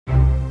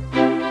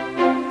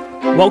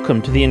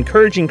Welcome to the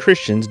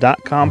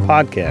encouragingchristians.com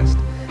podcast.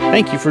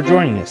 Thank you for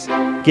joining us.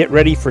 Get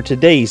ready for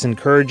today's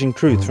encouraging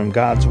truth from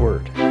God's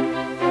Word.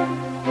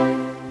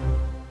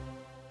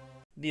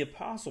 The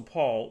Apostle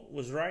Paul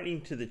was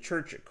writing to the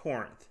church at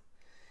Corinth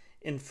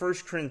in 1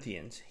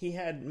 Corinthians. He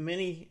had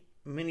many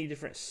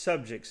different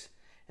subjects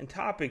and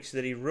topics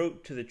that he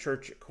wrote to the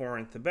church at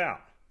Corinth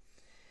about.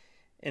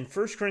 In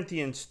 1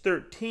 Corinthians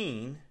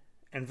 13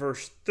 and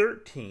verse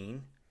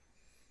 13,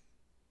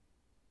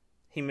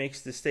 he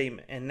makes the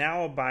statement, "And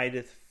now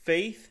abideth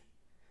faith,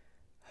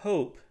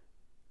 hope,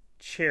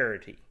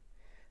 charity,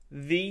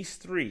 these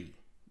three,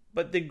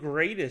 but the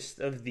greatest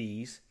of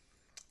these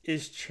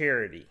is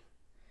charity.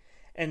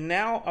 And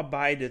now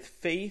abideth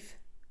faith,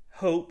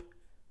 hope,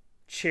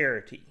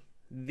 charity,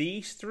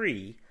 these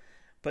three,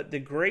 but the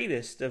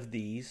greatest of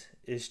these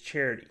is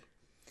charity."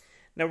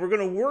 Now we're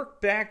going to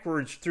work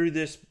backwards through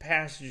this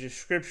passage of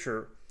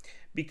Scripture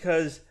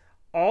because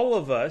all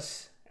of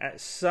us,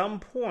 at some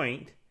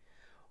point,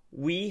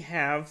 we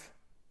have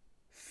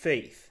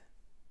faith.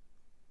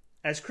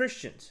 As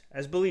Christians,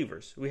 as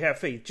believers, we have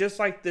faith, just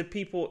like the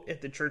people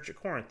at the church at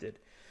Corinth did.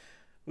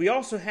 We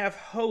also have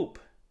hope.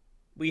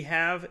 We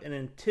have an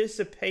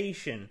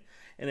anticipation,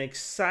 an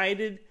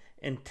excited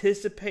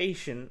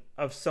anticipation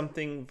of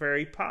something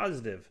very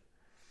positive.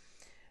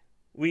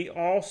 We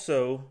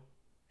also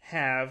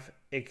have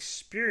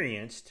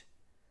experienced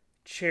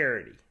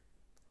charity.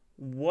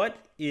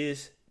 What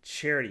is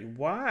charity?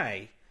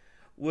 Why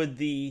would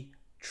the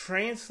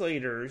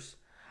translators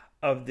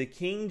of the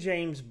King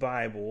James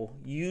Bible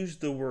use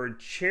the word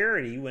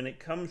charity when it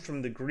comes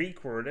from the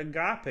Greek word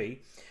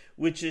agape,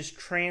 which is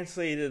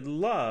translated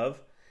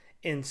love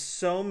in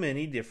so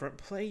many different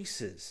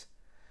places?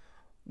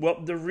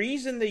 Well, the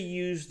reason they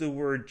use the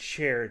word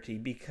charity,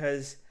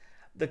 because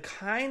the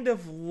kind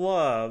of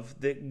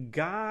love that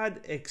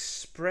God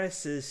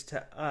expresses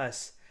to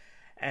us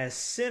as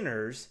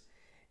sinners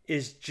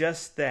is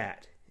just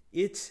that.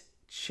 It's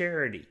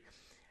charity.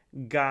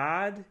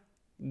 God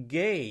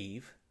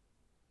gave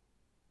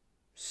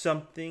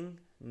something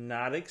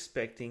not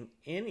expecting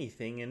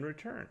anything in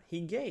return.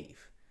 He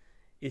gave.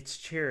 It's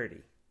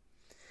charity.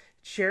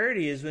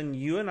 Charity is when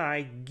you and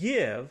I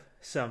give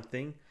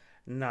something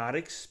not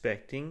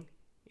expecting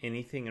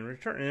anything in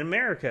return. In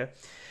America,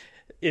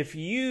 if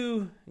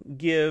you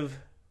give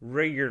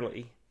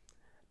regularly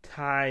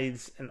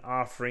tithes and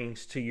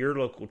offerings to your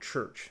local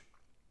church,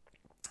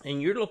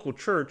 and your local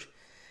church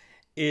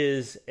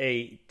is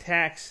a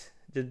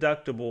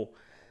tax-deductible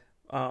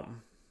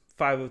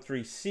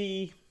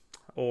 503c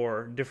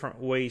or different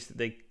ways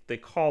that they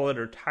call it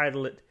or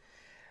title it,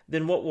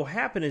 then what will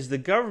happen is the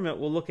government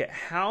will look at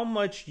how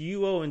much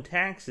you owe in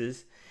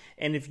taxes,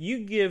 and if you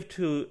give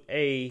to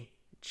a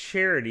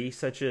charity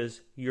such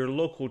as your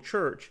local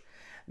church,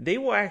 they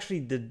will actually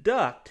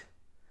deduct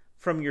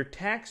from your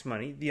tax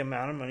money the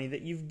amount of money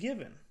that you've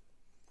given.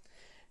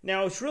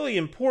 Now, it's really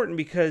important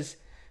because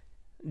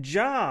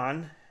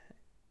John,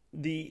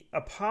 the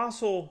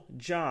Apostle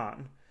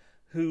John,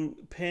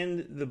 who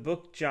penned the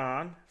book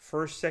John,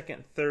 1st,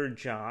 2nd, 3rd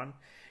John,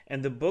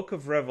 and the book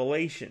of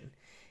Revelation,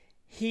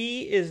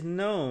 he is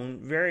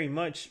known very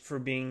much for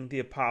being the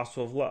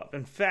apostle of love.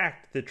 In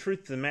fact, the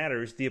truth of the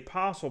matter is the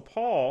Apostle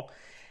Paul,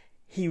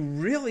 he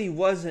really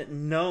wasn't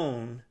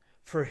known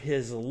for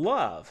his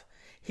love.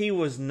 He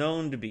was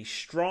known to be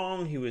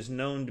strong. He was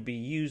known to be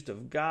used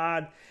of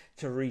God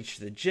to reach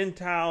the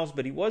Gentiles,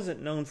 but he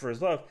wasn't known for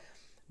his love.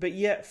 But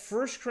yet,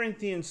 1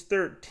 Corinthians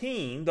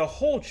 13, the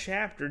whole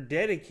chapter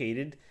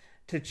dedicated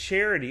to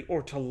charity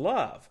or to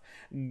love.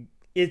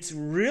 It's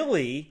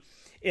really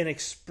an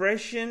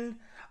expression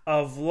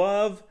of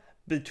love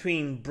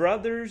between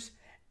brothers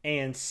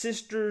and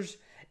sisters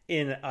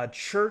in a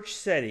church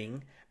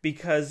setting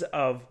because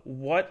of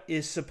what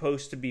is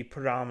supposed to be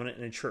predominant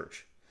in a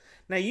church.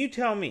 Now, you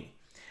tell me,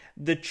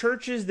 the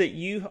churches that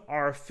you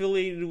are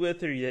affiliated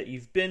with or that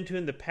you've been to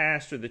in the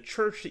past or the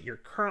church that you're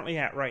currently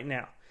at right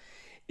now,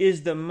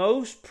 is the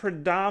most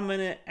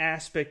predominant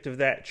aspect of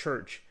that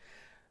church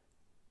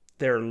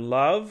their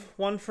love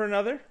one for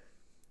another?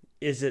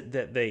 Is it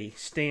that they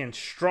stand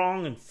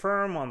strong and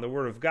firm on the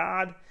Word of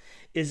God?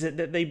 Is it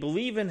that they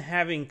believe in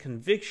having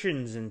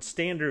convictions and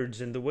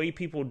standards in the way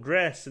people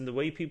dress and the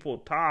way people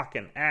talk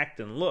and act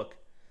and look?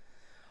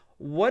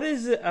 What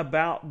is it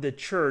about the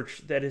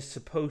church that is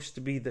supposed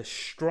to be the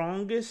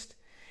strongest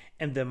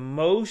and the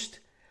most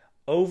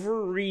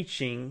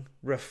overreaching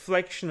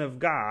reflection of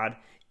God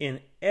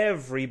in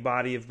every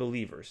body of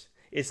believers?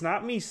 It's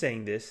not me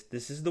saying this.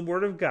 This is the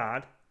Word of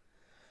God.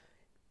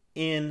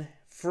 In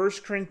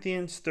 1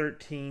 Corinthians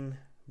 13,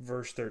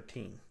 verse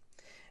 13.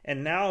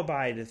 "And now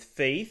abideth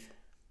faith,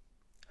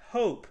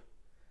 hope,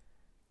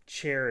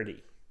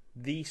 charity,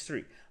 these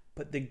three.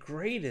 But the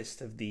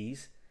greatest of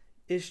these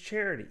is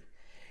charity."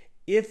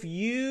 If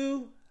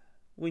you,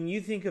 when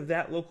you think of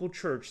that local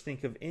church,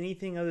 think of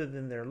anything other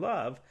than their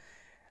love,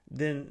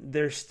 then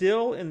they're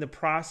still in the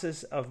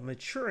process of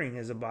maturing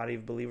as a body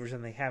of believers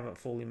and they haven't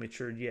fully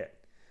matured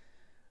yet.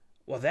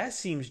 Well, that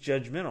seems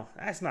judgmental.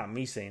 That's not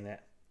me saying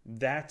that.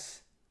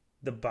 That's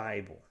the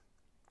Bible.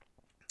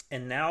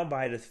 And now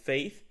abideth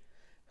faith,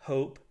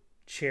 hope,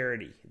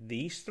 charity.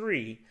 These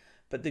three,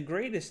 but the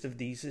greatest of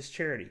these is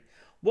charity.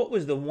 What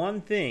was the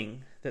one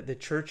thing that the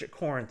church at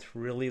Corinth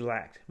really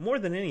lacked? More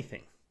than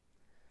anything.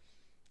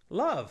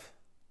 Love.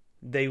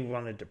 They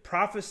wanted to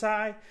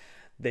prophesy.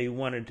 They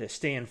wanted to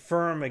stand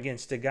firm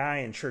against a guy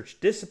in church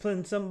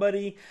discipline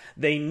somebody.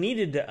 They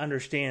needed to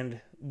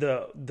understand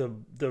the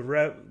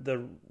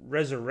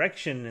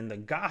resurrection and the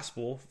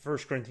gospel, 1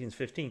 Corinthians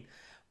 15.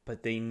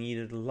 But they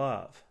needed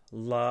love.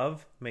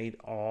 Love made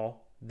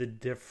all the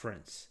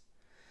difference.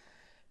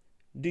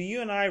 Do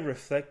you and I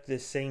reflect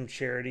this same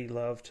charity,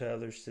 love to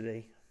others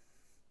today?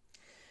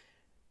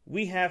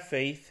 We have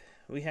faith,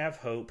 we have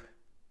hope,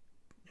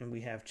 and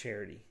we have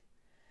charity.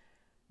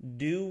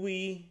 Do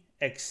we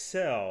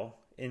excel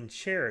in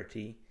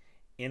charity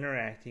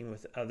interacting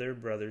with other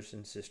brothers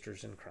and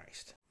sisters in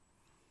Christ?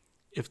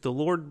 If the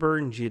Lord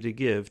burdens you to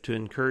give to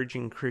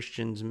Encouraging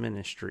Christians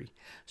Ministry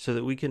so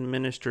that we can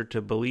minister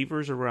to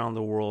believers around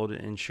the world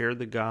and share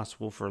the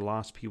gospel for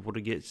lost people to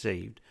get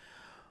saved,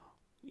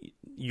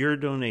 your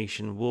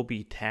donation will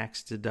be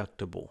tax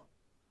deductible.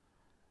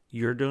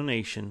 Your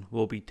donation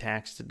will be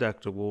tax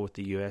deductible with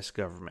the U.S.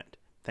 government.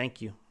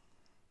 Thank you.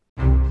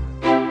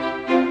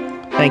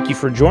 Thank you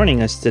for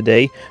joining us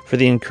today for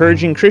the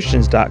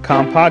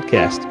EncouragingChristians.com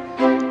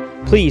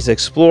podcast. Please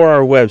explore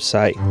our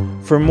website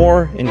for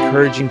more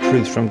encouraging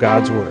truths from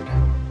God's Word.